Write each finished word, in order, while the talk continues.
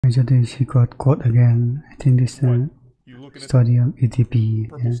Yesterday she got caught again. I think this study of EDP.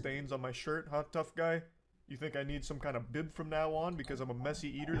 Purple stains on my shirt, huh, tough guy? You think I need some kind of bib from now on because I'm a messy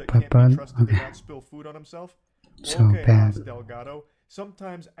eater that can't be trusted to not spill food on himself? So okay, bad. Mas Delgado.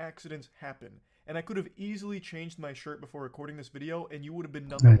 Sometimes accidents happen, and I could have easily changed my shirt before recording this video, and you would have been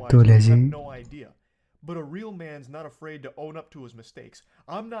none the wiser. You have no idea. But a real man's not afraid to own up to his mistakes.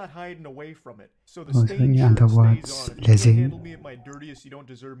 I'm not hiding away from it. So the stained shirt stays on. If you can't handle me at my dirtiest, you don't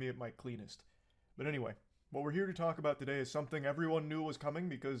deserve me at my cleanest. But anyway, what we're here to talk about today is something everyone knew was coming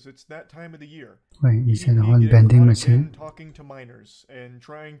because it's that time of the year. Wait, is it a whole vending machine? Talking to minors and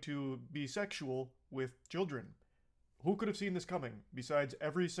trying to be sexual with children. Who could have seen this coming besides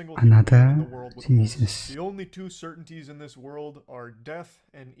every single human being in the world with Jesus. The only two certainties in this world are death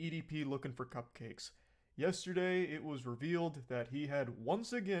and EDP looking for cupcakes. Yesterday, it was revealed that he had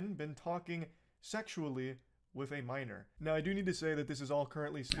once again been talking sexually with a minor. Now, I do need to say that this is all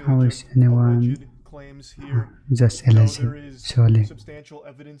currently still just alleged claims here. Just there is substantial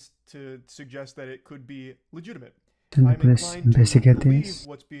evidence to suggest that it could be legitimate. I'm inclined to believe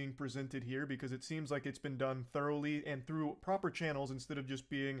what's being presented here because it seems like it's been done thoroughly and through proper channels instead of just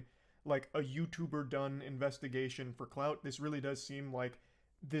being like a YouTuber done investigation for clout. This really does seem like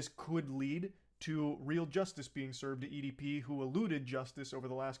this could lead to real justice being served to EDP, who eluded justice over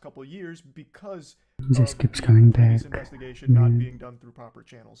the last couple of years because this keeps coming back. Investigation not being done through proper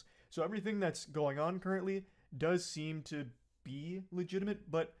channels. So everything that's going on currently does seem to be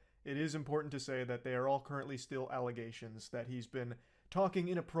legitimate, but it is important to say that they are all currently still allegations that he's been talking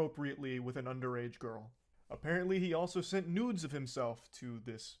inappropriately with an underage girl. Apparently, he also sent nudes of himself to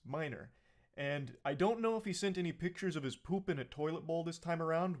this minor. And I don't know if he sent any pictures of his poop in a toilet bowl this time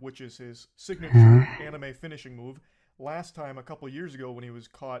around, which is his signature anime finishing move. Last time, a couple years ago, when he was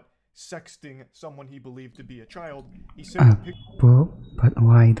caught sexting someone he believed to be a child, he sent a picture. But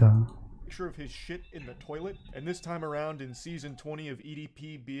why though? Of his shit in the toilet, and this time around in season 20 of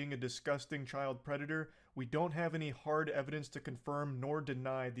EDP being a disgusting child predator, we don't have any hard evidence to confirm nor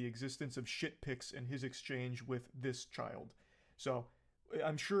deny the existence of shit pics in his exchange with this child. So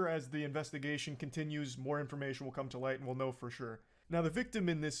I'm sure as the investigation continues, more information will come to light and we'll know for sure. Now, the victim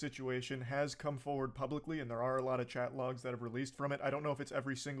in this situation has come forward publicly, and there are a lot of chat logs that have released from it. I don't know if it's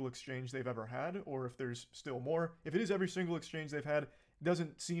every single exchange they've ever had, or if there's still more. If it is every single exchange they've had,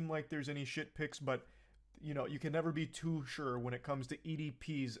 doesn't seem like there's any shit pics, but you know, you can never be too sure when it comes to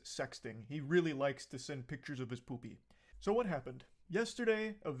EDP's sexting. He really likes to send pictures of his poopy. So what happened?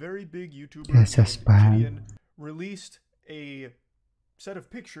 Yesterday, a very big YouTuber, jidion, released a set of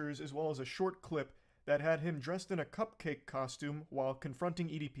pictures as well as a short clip that had him dressed in a cupcake costume while confronting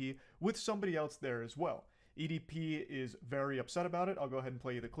EDP with somebody else there as well. EDP is very upset about it. I'll go ahead and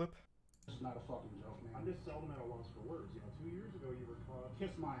play you the clip. It's not a fucking joke, man. I'm just seldom at a loss for words. You know, 2 years ago you were caught kiss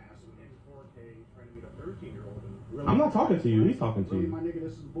my ass in 4K trying to meet a 13-year-old. Really, I'm not talking to you. He's talking to you. My nigga,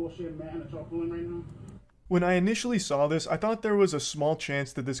 this is bullshit, man. That y'all pulling right now. When I initially saw this, I thought there was a small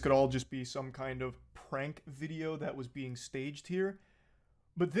chance that this could all just be some kind of prank video that was being staged here.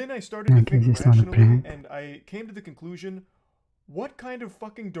 But then I started to think rationally, and I came to the conclusion, what kind of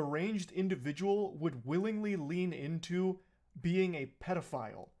fucking deranged individual would willingly lean into being a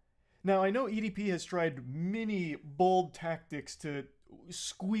pedophile? Now, I know EDP has tried many bold tactics to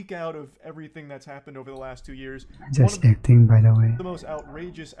squeak out of everything that's happened over the last 2 years. Just acting, by the way. The most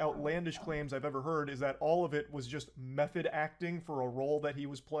outrageous, outlandish claims I've ever heard is that all of it was just method acting for a role that he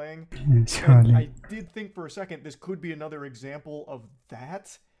was playing. And I did think for a second this could be another example of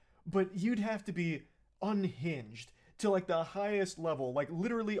that, but you'd have to be unhinged to like the highest level, like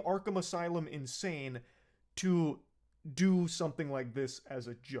literally Arkham Asylum insane, to do something like this as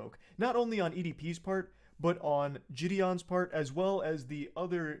a joke. Not only on EDP's part, but on Jidion's part, as well as the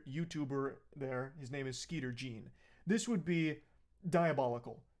other YouTuber there. His name is Skeeter Gene. This would be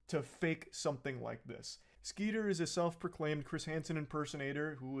diabolical to fake something like this. Skeeter is a self-proclaimed Chris Hansen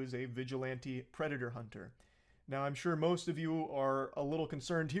impersonator who is a vigilante predator hunter. Now, I'm sure most of you are a little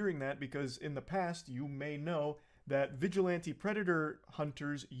concerned hearing that because in the past, you may know that vigilante predator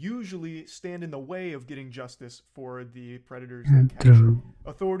hunters usually stand in the way of getting justice for the predators they capture.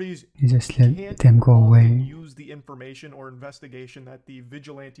 Authorities just let them go away. Use the information or investigation that the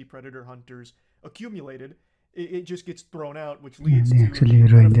vigilante predator hunters accumulated. It just gets thrown out, which leads to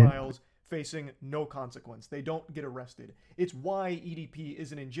pedophiles facing no consequence. They don't get arrested. It's why EDP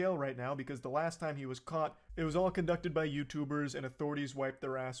isn't in jail right now, because the last time he was caught, it was all conducted by YouTubers and authorities wiped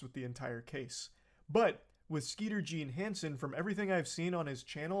their ass with the entire case. But with Skeeter Gene Hansen, from everything I've seen on his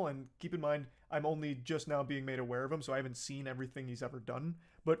channel, and keep in mind, I'm only just now being made aware of him, so I haven't seen everything he's ever done,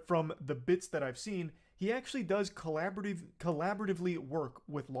 but from the bits that I've seen, he actually does collaboratively work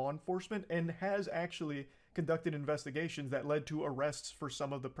with law enforcement and has actually conducted investigations that led to arrests for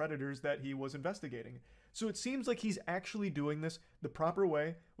some of the predators that he was investigating. So it seems like he's actually doing this the proper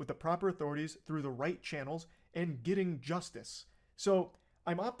way, with the proper authorities, through the right channels, and getting justice. So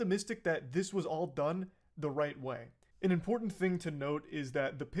I'm optimistic that this was all done the right way. An important thing to note is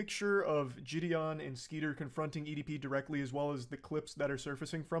that the picture of Jidion and Skeeter confronting EDP directly, as well as the clips that are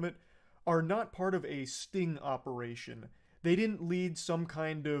surfacing from it, are not part of a sting operation. They didn't lead some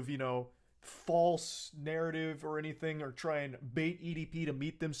kind of, false narrative or anything, or try and bait EDP to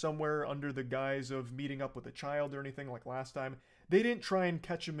meet them somewhere under the guise of meeting up with a child or anything like last time. They didn't try and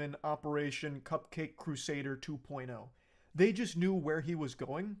catch him in Operation Cupcake Crusader 2.0. They just knew where he was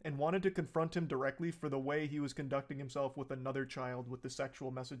going and wanted to confront him directly for the way he was conducting himself with another child, with the sexual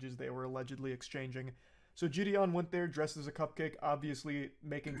messages they were allegedly exchanging. So Jidion went there dressed as a cupcake, obviously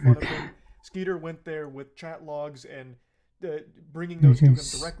making fun of him. Skeeter went there with chat logs and bringing those to him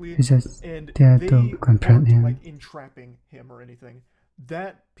directly, and they weren't like entrapping him or anything.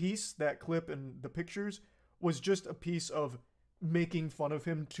 That piece, that clip, and the pictures was just a piece of making fun of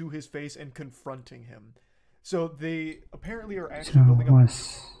him to his face and confronting him. So they apparently are actually building up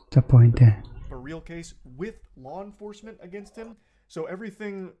the point there? A real case with law enforcement against him. So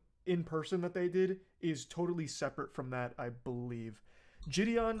everything in person that they did is totally separate from that, I believe.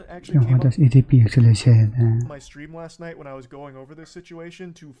 Jidion actually came what does EDP actually say? My stream last night when I was going over this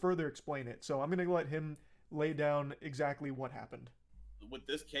situation to further explain it. So I'm going to let him lay down exactly what happened. With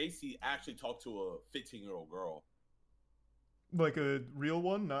this case, he actually talked to a 15-year-old girl. Like a real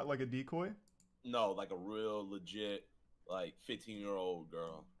one, not like a decoy? No, like a real legit, like 15-year-old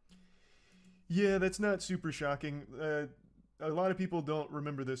girl. Yeah, that's not super shocking. A lot of people don't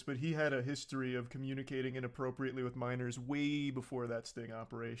remember this, but he had a history of communicating inappropriately with minors way before that sting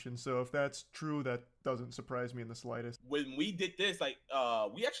operation. So if that's true, that doesn't surprise me in the slightest. When we did this, like,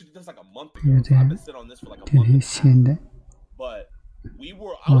 we actually did this like a month ago. So I've been sitting on this for like a month. But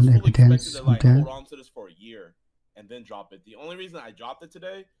I was fully expected to like hold on to this for a year and then drop it. The only reason I dropped it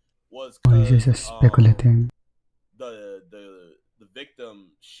today was because speculating. The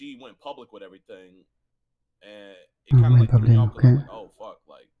victim, she went public with everything. And it kind of like threw me off because I was like, oh fuck,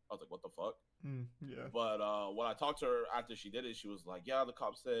 like I was like, what the fuck? Yeah. But when I talked to her after she did it, she was like, yeah, the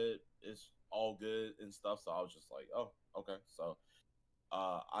cop said it's all good and stuff. So I was just like, oh, okay. So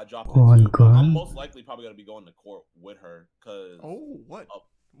I dropped it too. But I'm most likely probably gonna be going to court with her because. Oh, what?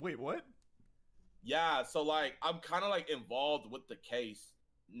 Wait, what? Yeah, so like I'm kind of like involved with the case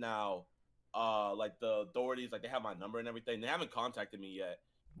now. Like the authorities, like they have my number and everything. They haven't contacted me yet.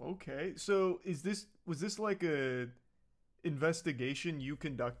 Okay, so was this like a investigation you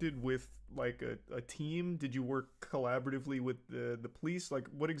conducted with like a team? Did you work collaboratively with the police? Like,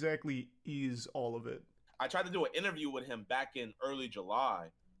 what exactly is all of it? I tried to do an interview with him back in early July,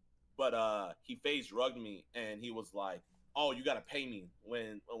 but he phase drugged me and he was like, "Oh, you gotta pay me."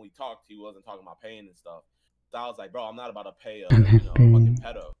 When we talked, he wasn't talking about paying and stuff. So I was like, "Bro, I'm not about to pay a fucking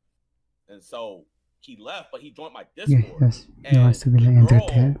pedo." And so he left, but he joined my Discord. And the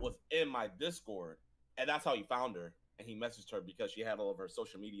girl was in my Discord, and that's how he found her. And he messaged her because she had all of her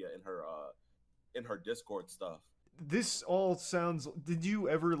social media in her Discord stuff. This all sounds. Did you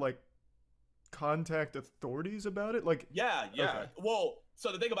ever like contact authorities about it? Like, yeah. Okay. Well,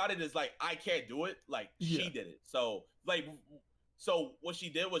 so the thing about it is like I can't do it. Like she did it. So what she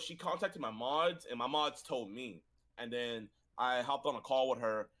did was she contacted my mods, and my mods told me, and then I hopped on a call with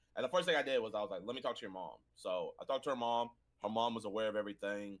her. And the first thing I did was I was like, let me talk to your mom. So I talked to her mom. Her mom was aware of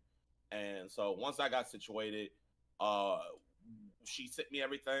everything. And so once I got situated, she sent me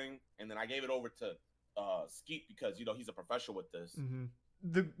everything. And then I gave it over to Skeet because, he's a professional with this. Mm-hmm.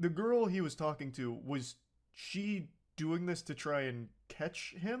 The girl he was talking to, was she doing this to try and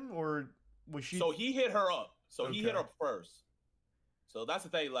catch him? Or was she... So he hit her up. He hit her first. So that's the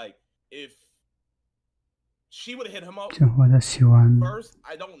thing. Like, if she would have hit him up first,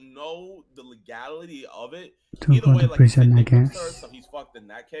 I don't know the legality of it. Either way, like prison, I guess. So he's fucked in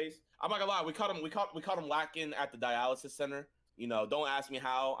that case. I'm not gonna lie, we caught him lacking at the dialysis center. Don't ask me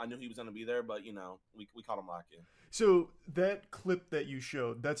how. I knew he was gonna be there, but we caught him lacking. So that clip that you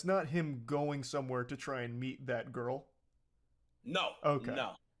showed, that's not him going somewhere to try and meet that girl? No. Okay.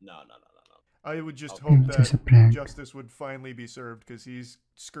 No. I would just hope that justice would finally be served, because he's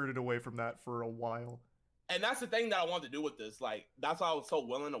skirted away from that for a while. And that's the thing that I wanted to do with this. Like, that's why I was so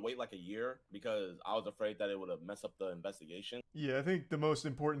willing to wait like a year, because I was afraid that it would have messed up the investigation. Yeah, I think the most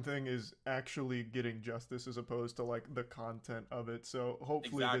important thing is actually getting justice as opposed to like the content of it. So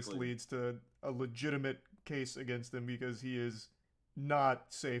hopefully this leads to a legitimate case against him, because he is not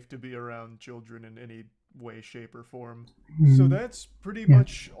safe to be around children in any way, shape, or form. So that's pretty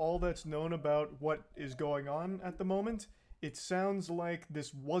much all that's known about what is going on at the moment. It sounds like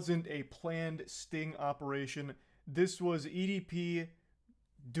this wasn't a planned sting operation. This was EDP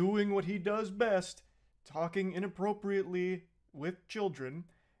doing what he does best, talking inappropriately with children,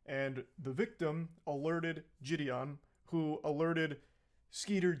 and the victim alerted Jidion, who alerted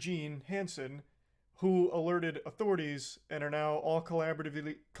Skeeter Jean Hansen, who alerted authorities, and are now all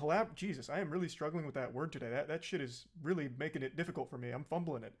collaboratively Jesus, I am really struggling with that word today. That shit is really making it difficult for me. I'm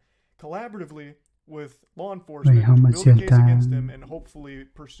fumbling it. Collaboratively with law enforcement to build a case against him and hopefully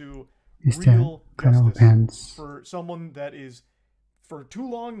pursue real justice for someone that is, for too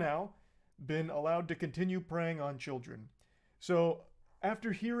long now, been allowed to continue preying on children. So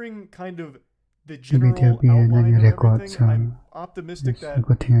after hearing kind of the general outline of everything, I'm optimistic that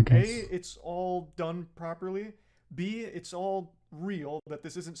A, it's all done properly, B, it's all real, that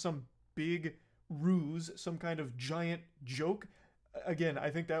this isn't some big ruse, some kind of giant joke. Again, I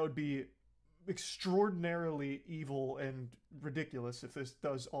think that would be extraordinarily evil and ridiculous if this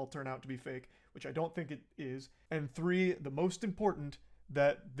does all turn out to be fake, which I don't think it is. And 3, the most important,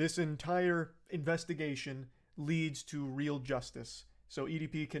 that this entire investigation leads to real justice. So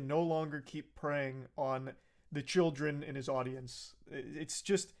EDP can no longer keep preying on the children in his audience. It's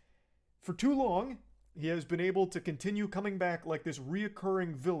just, for too long, he has been able to continue coming back like this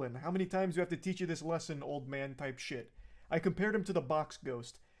reoccurring villain. How many times do I have to teach you this lesson, old man type shit? I compared him to the box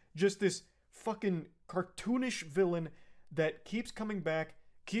ghost. Just this fucking cartoonish villain that keeps coming back,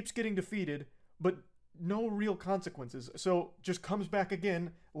 keeps getting defeated, but no real consequences. So just comes back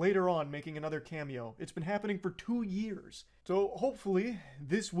again later on, making another cameo. It's been happening for 2 years. So hopefully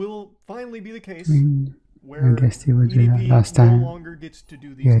this will finally be the case where I guess it was EDP last no time longer gets to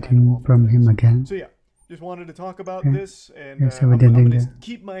do these kind of awful from things. him again. So yeah, just wanted to talk about Okay. this, and I'm going to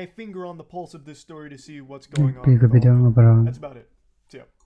keep my finger on the pulse of this story to see what's going on. That's about it. So yeah.